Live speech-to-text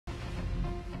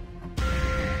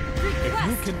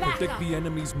can predict the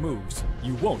enemy's moves,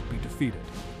 you won't be defeated.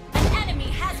 An enemy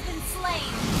has been slain.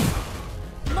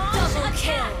 Launch double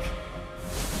kill.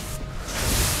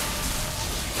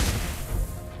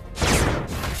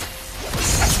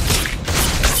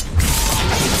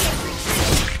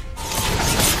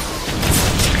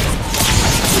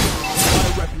 My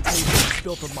reputation is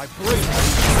built on my bravery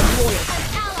and loyalty. An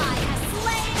ally has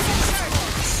slain the turtle.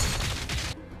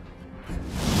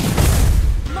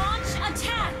 Launch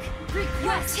attack.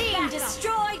 Your team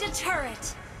destroyed a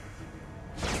turret.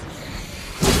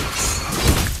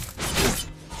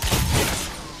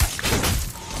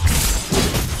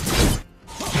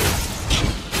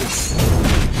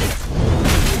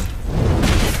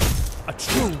 A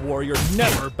true warrior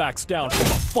never backs down from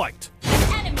a fight.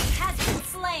 An enemy has been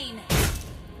slain.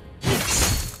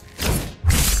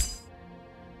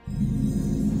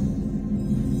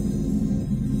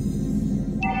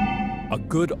 A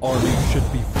good army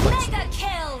should be flexible, Mega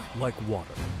kill. like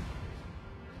water.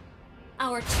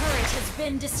 Our turret has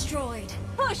been destroyed.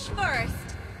 Push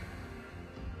first.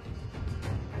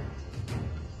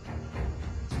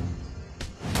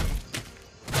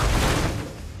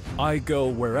 I go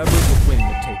wherever the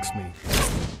wind takes me.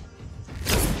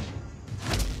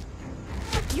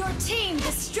 Your team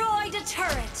destroyed a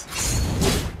turret.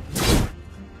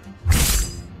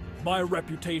 My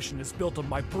reputation is built on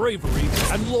my bravery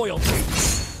and loyalty.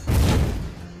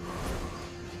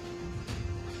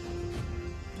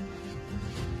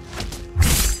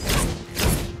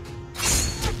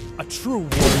 A true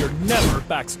warrior never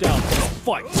backs down from a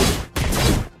fight.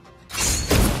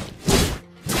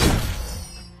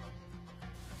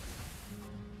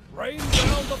 Rain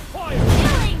down the fire!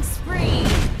 Killing spree.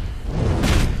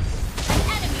 An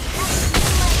enemy has been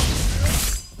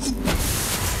slain.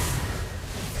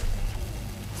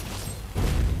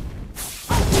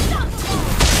 Unstoppable.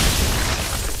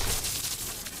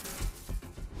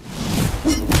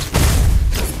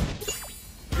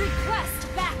 Request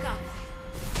backup.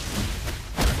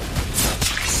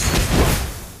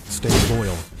 Stay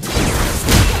loyal.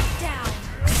 Get down.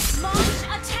 Launch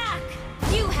attack.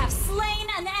 You have slain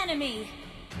an enemy.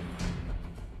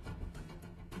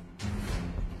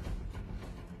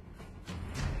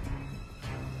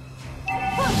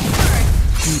 Push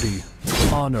first. Duty,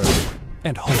 honor,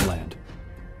 and homeland.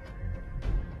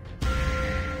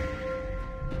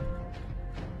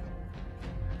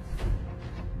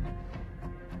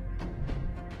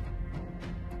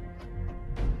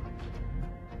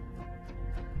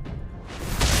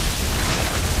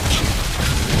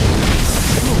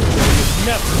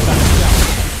 Never back down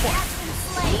from a fight.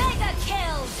 Mega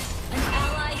kill! An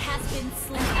ally has been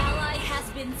slain. An ally has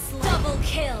been slain. Double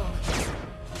kill.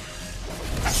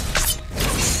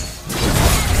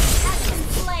 Has been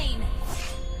slain.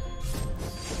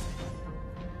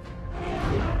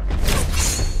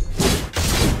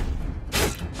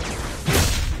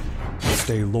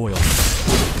 Stay loyal. An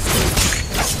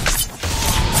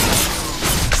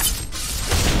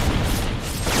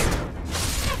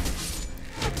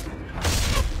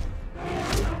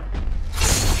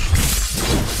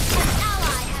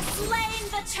ally has slain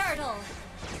the turtle.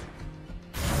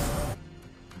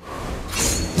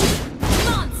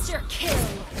 Monster kill.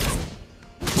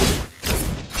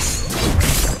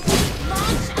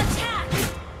 Launch attack.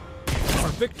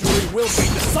 Our victory will be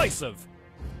decisive.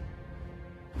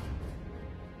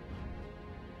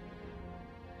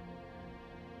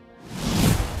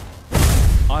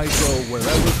 I go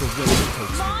wherever the wind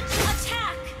takes me. Launch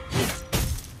attack.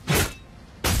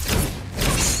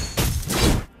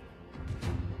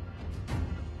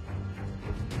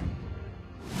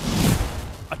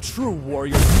 A true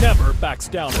warrior never backs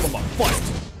down from a fight.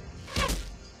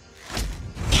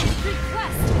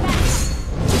 Request backup.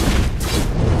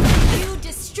 You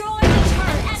destroyed a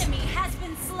turret. Enemy has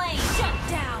been slain. Shut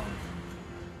down.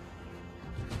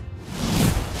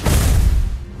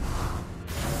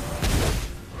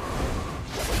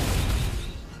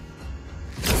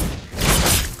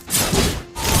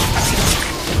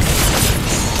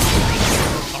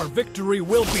 Our victory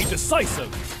will be decisive.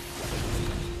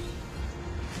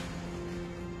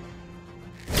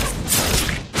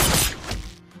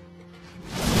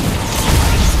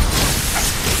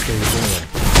 Stay loyal.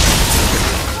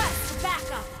 Request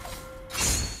backup.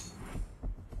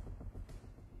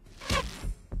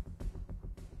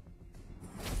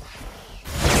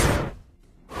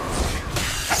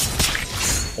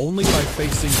 Only by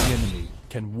facing the enemy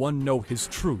can one know his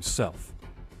true self.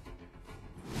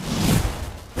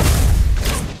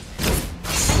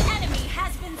 An enemy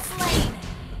has been slain.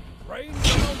 Rain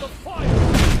down the fire!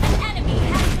 An enemy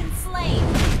has been slain.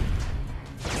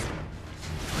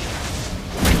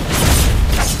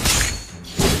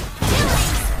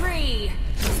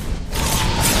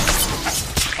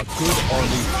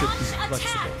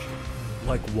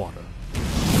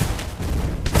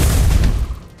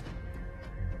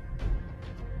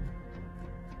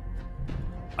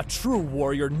 true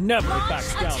warrior never Launch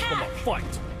backs down attack. from a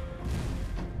fight.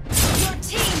 Your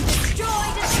team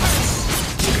destroyed a turret.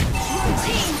 Your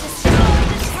team destroyed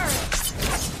a turret.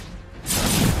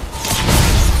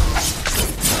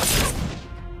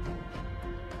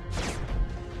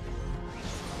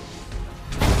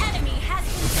 An enemy has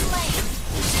been slain.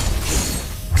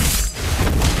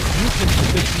 You can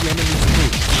predict the enemy's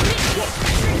move.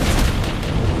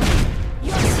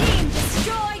 Your team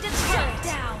destroyed a turret.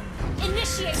 Down.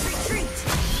 Initiate retreat.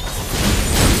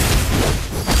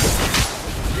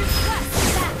 Request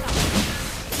backup.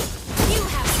 You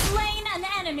have slain an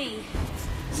enemy.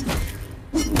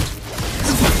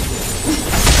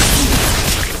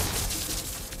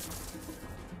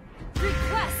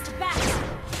 Request backup.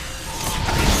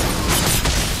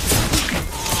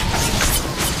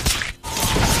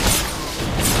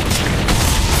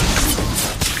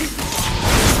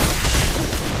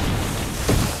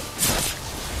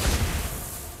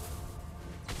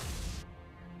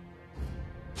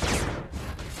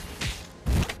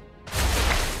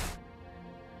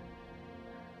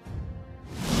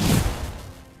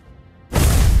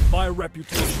 My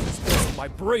reputation is built on my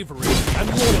bravery and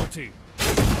loyalty.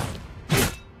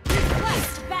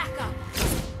 Request backup.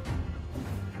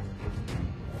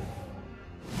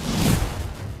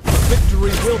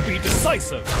 Victory will be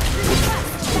decisive.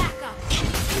 Request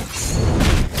backup.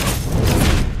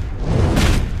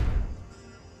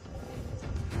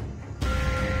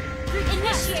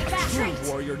 Initiate True retreat.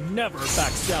 warrior never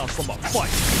backs down from a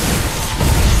fight.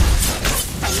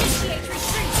 Initiate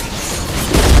retreat.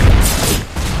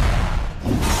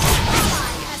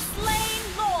 Ally has slain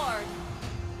Lord.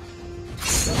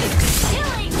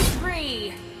 Killing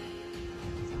spree.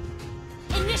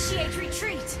 Initiate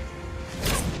retreat.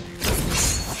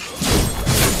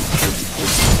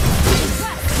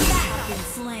 Request backup. Been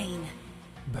slain.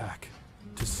 Back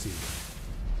to sea.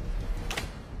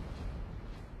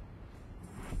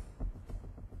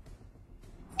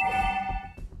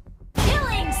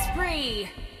 Killing spree.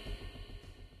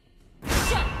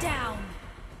 Shut down.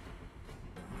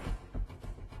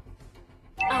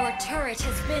 Our turret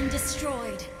has been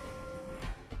destroyed.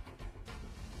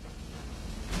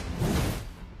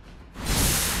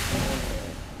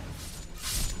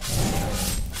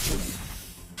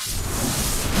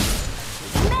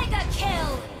 Mega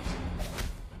kill.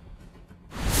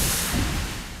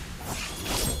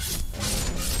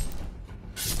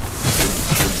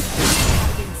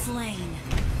 Have been slain.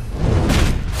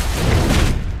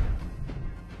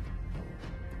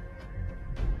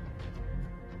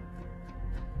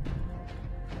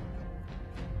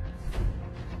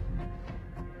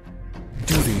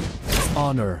 Duty,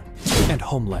 honor, and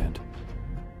homeland.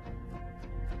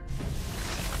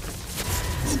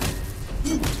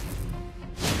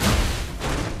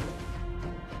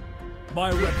 My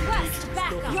reputation Request is built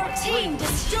backup. on Your my team bravery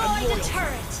destroyed and a loyalty.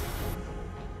 turret.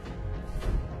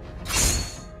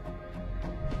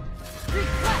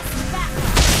 Request backup.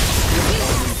 You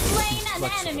have slain an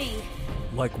Flexible. enemy.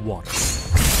 Like water.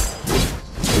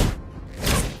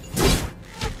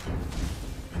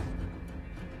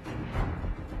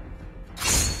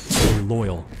 Stay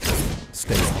loyal.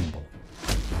 Stay humble.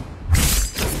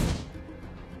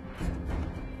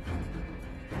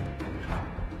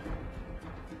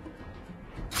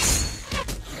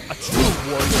 A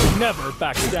true warrior never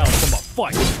backs down from a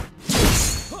fight.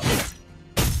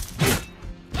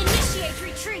 Initiate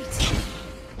retreat.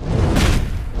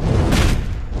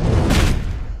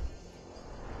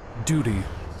 Duty,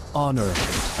 honor, and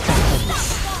homeland.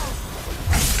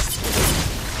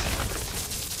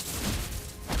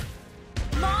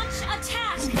 Launch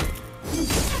attack.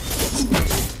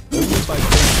 Only by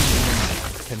facing the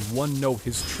enemy can one know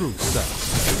his true self.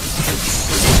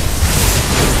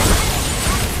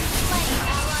 Slain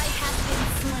ally has been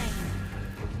slain.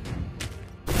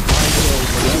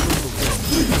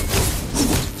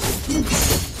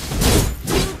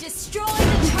 You destroyed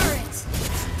the turret.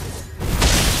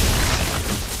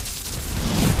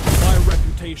 My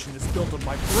reputation is built on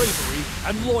my bravery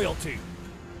and loyalty.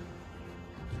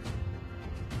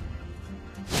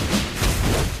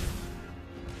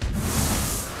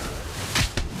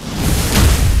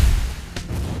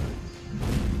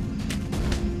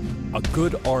 A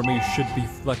good army should be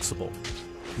flexible,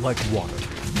 like water.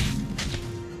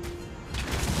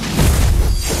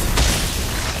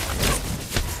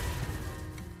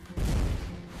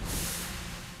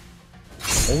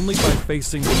 Only by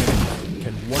facing the enemy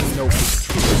can one know his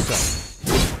true self.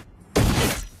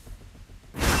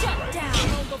 Shut down.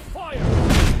 The fire!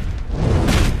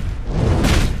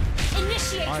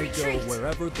 Initiate I retreat. go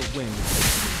wherever the wind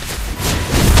takes me.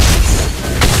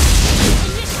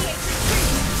 Initiate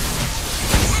retreat.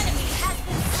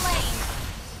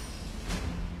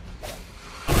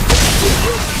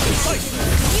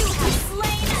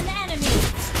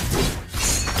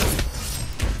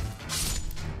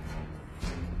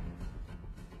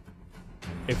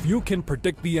 If you can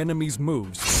predict the enemy's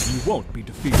moves, you won't be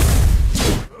defeated.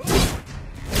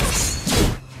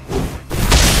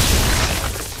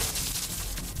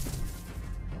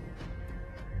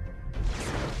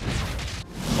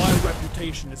 My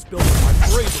reputation is built on my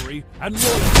bravery and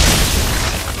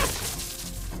loyalty.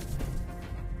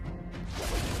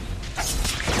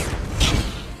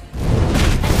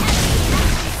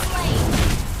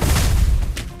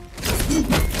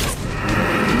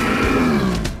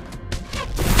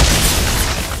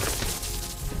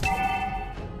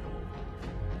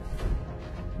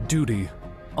 Duty,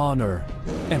 honor,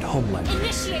 and homeland.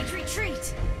 Initiate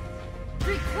retreat.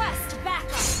 Request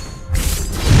backup.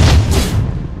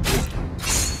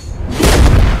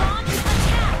 Launch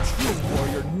attack. True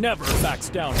warrior never backs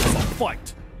down from a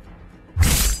fight.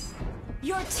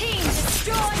 Your team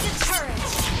destroyed a turret.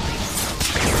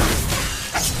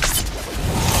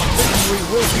 Victory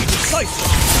will be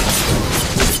decisive.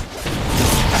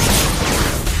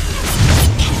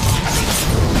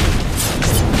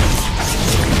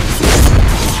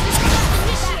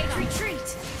 Initiate retreat.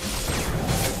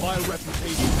 My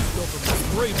reputation is built on my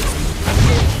bravery An and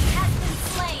enemy loyalty. has been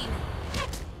slain.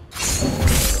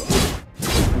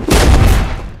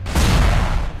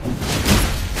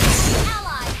 An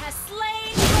ally has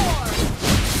slain Lord.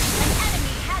 An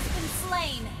enemy has been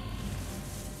slain.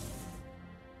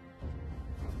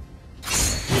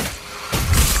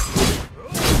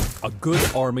 A good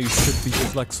army should be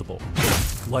flexible,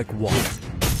 like water.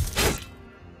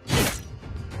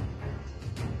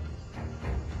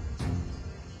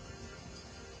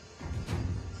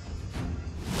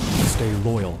 Stay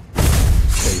loyal,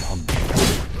 stay humble.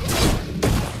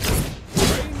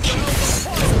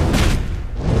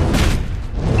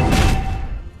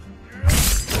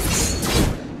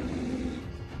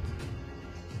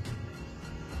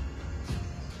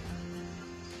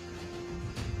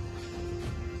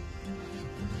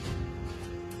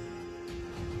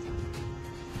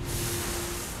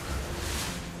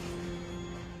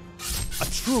 A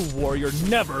true warrior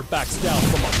never backs down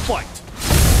from a fight.